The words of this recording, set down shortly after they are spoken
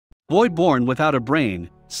Boy born without a brain,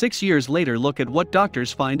 6 years later look at what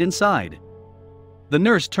doctors find inside. The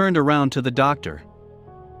nurse turned around to the doctor.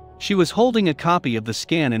 She was holding a copy of the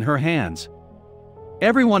scan in her hands.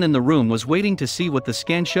 Everyone in the room was waiting to see what the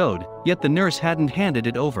scan showed, yet the nurse hadn't handed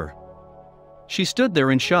it over. She stood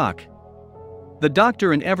there in shock. The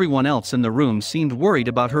doctor and everyone else in the room seemed worried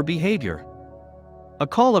about her behavior. A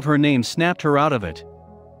call of her name snapped her out of it.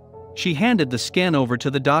 She handed the scan over to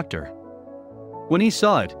the doctor. When he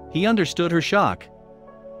saw it, he understood her shock.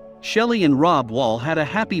 Shelley and Rob Wall had a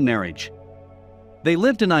happy marriage. They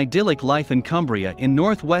lived an idyllic life in Cumbria in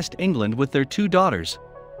northwest England with their 2 daughters.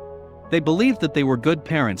 They believed that they were good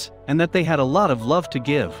parents and that they had a lot of love to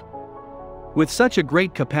give. With such a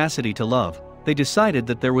great capacity to love, they decided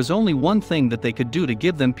that there was only one thing that they could do to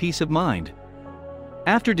give them peace of mind.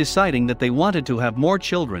 After deciding that they wanted to have more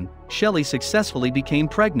children, Shelley successfully became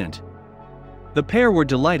pregnant. The pair were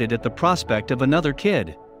delighted at the prospect of another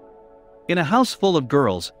kid. In a house full of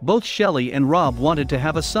girls, both Shelley and Rob wanted to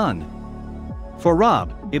have a son. For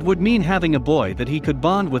Rob, it would mean having a boy that he could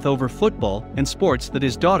bond with over football and sports that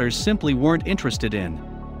his daughters simply weren't interested in.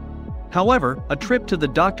 However, a trip to the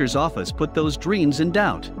doctor's office put those dreams in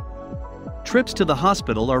doubt. Trips to the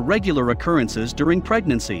hospital are regular occurrences during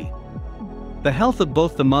pregnancy. The health of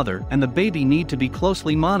both the mother and the baby need to be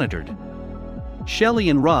closely monitored. Shelley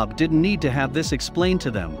and Rob didn't need to have this explained to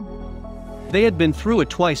them. They had been through it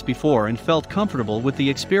twice before and felt comfortable with the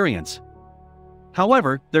experience.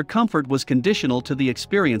 However, their comfort was conditional to the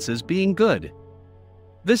experiences being good.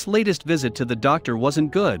 This latest visit to the doctor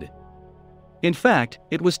wasn't good. In fact,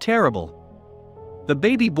 it was terrible. The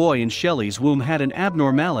baby boy in Shelley's womb had an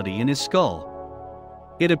abnormality in his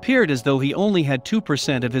skull. It appeared as though he only had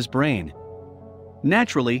 2% of his brain.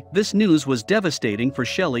 Naturally, this news was devastating for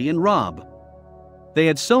Shelley and Rob. They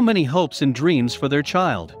had so many hopes and dreams for their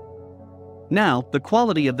child. Now, the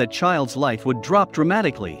quality of that child's life would drop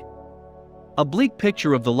dramatically. A bleak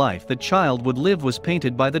picture of the life that child would live was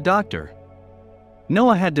painted by the doctor.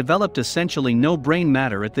 Noah had developed essentially no brain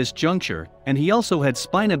matter at this juncture, and he also had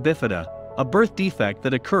spina bifida, a birth defect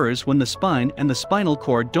that occurs when the spine and the spinal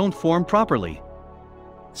cord don't form properly.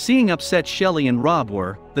 Seeing upset Shelley and Rob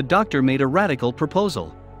were, the doctor made a radical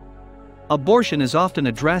proposal. Abortion is often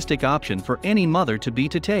a drastic option for any mother-to-be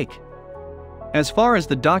to take. As far as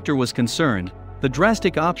the doctor was concerned, the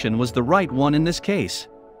drastic option was the right one in this case.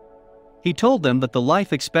 He told them that the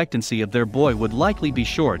life expectancy of their boy would likely be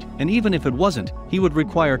short, and even if it wasn't, he would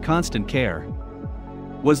require constant care.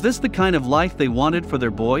 Was this the kind of life they wanted for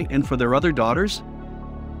their boy and for their other daughters?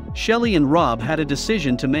 Shelley and Rob had a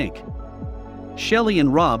decision to make. Shelley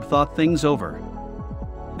and Rob thought things over.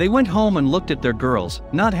 They went home and looked at their girls,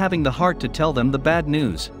 not having the heart to tell them the bad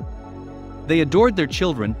news. They adored their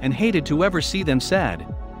children and hated to ever see them sad.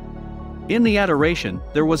 In the adoration,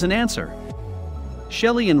 there was an answer.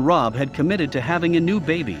 Shelley and Rob had committed to having a new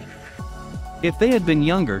baby. If they had been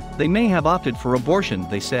younger, they may have opted for abortion,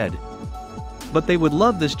 they said. But they would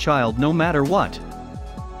love this child no matter what.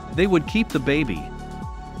 They would keep the baby.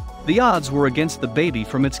 The odds were against the baby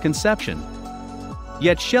from its conception.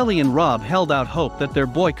 Yet Shelley and Rob held out hope that their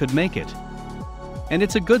boy could make it. And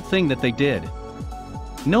it's a good thing that they did.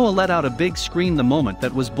 Noah let out a big scream the moment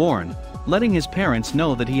that was born, letting his parents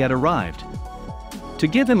know that he had arrived. To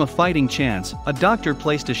give him a fighting chance, a doctor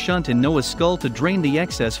placed a shunt in Noah's skull to drain the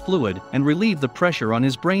excess fluid and relieve the pressure on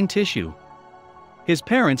his brain tissue. His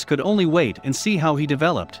parents could only wait and see how he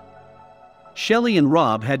developed. Shelley and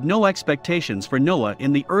Rob had no expectations for Noah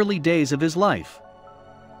in the early days of his life.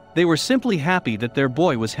 They were simply happy that their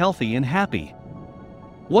boy was healthy and happy.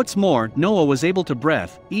 What's more, Noah was able to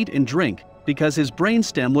breathe, eat and drink, because his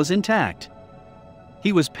brainstem was intact.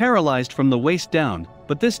 He was paralyzed from the waist down,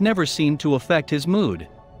 but this never seemed to affect his mood.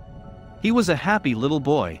 He was a happy little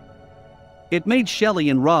boy. It made Shelley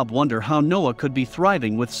and Rob wonder how Noah could be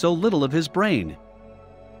thriving with so little of his brain.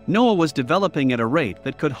 Noah was developing at a rate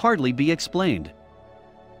that could hardly be explained.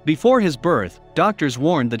 Before his birth, doctors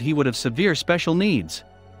warned that he would have severe special needs.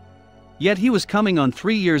 Yet he was coming on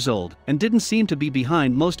 3 years old and didn't seem to be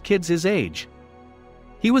behind most kids his age.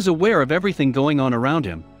 He was aware of everything going on around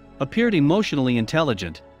him, appeared emotionally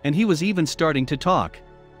intelligent, and he was even starting to talk.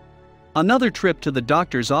 Another trip to the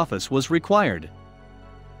doctor's office was required.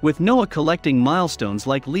 With Noah collecting milestones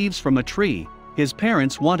like leaves from a tree, his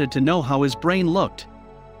parents wanted to know how his brain looked.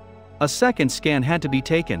 A second scan had to be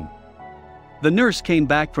taken. The nurse came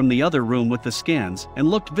back from the other room with the scans and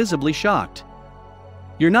looked visibly shocked.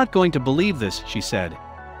 "You're not going to believe this," she said.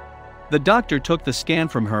 The doctor took the scan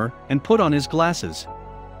from her and put on his glasses.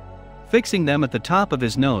 Fixing them at the top of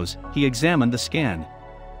his nose, he examined the scan.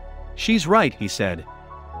 "She's right," he said.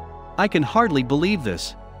 "I can hardly believe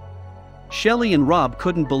this. Shelley and Rob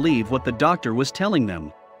couldn't believe what the doctor was telling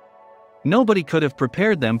them. Nobody could have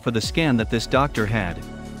prepared them for the scan that this doctor had.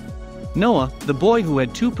 Noah, the boy who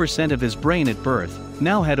had 2% of his brain at birth,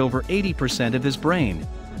 now had over 80% of his brain.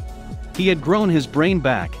 He had grown his brain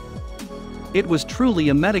back. It was truly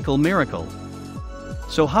a medical miracle.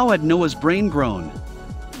 So how had Noah's brain grown?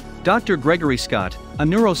 Dr. Gregory Scott, a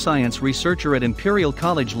neuroscience researcher at Imperial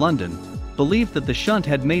College London, believed that the shunt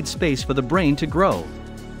had made space for the brain to grow.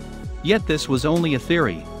 Yet this was only a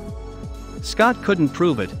theory. Scott couldn't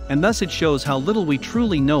prove it, and thus it shows how little we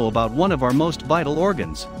truly know about one of our most vital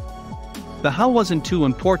organs. The how wasn't too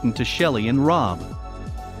important to Shelley and Rob.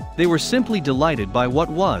 They were simply delighted by what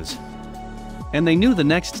was. And they knew the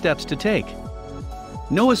next steps to take.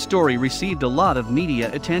 Noah's story received a lot of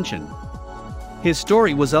media attention. His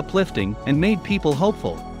story was uplifting and made people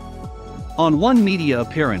hopeful. On one media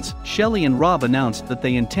appearance, Shelley and Rob announced that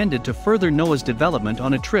they intended to further Noah's development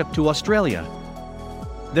on a trip to Australia.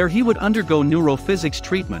 There he would undergo neurophysics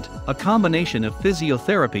treatment, a combination of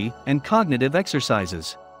physiotherapy and cognitive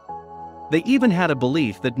exercises. They even had a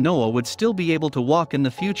belief that Noah would still be able to walk in the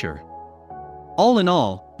future. All in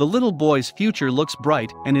all, the little boy's future looks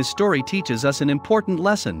bright, and his story teaches us an important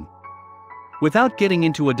lesson. Without getting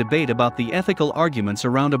into a debate about the ethical arguments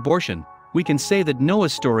around abortion, we can say that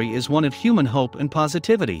Noah's story is one of human hope and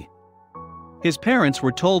positivity. His parents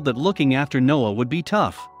were told that looking after Noah would be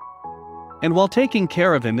tough. And while taking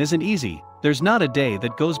care of him isn't easy, there's not a day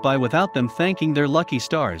that goes by without them thanking their lucky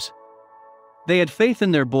stars. They had faith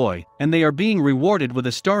in their boy, and they are being rewarded with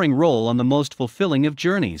a starring role on the most fulfilling of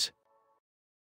journeys.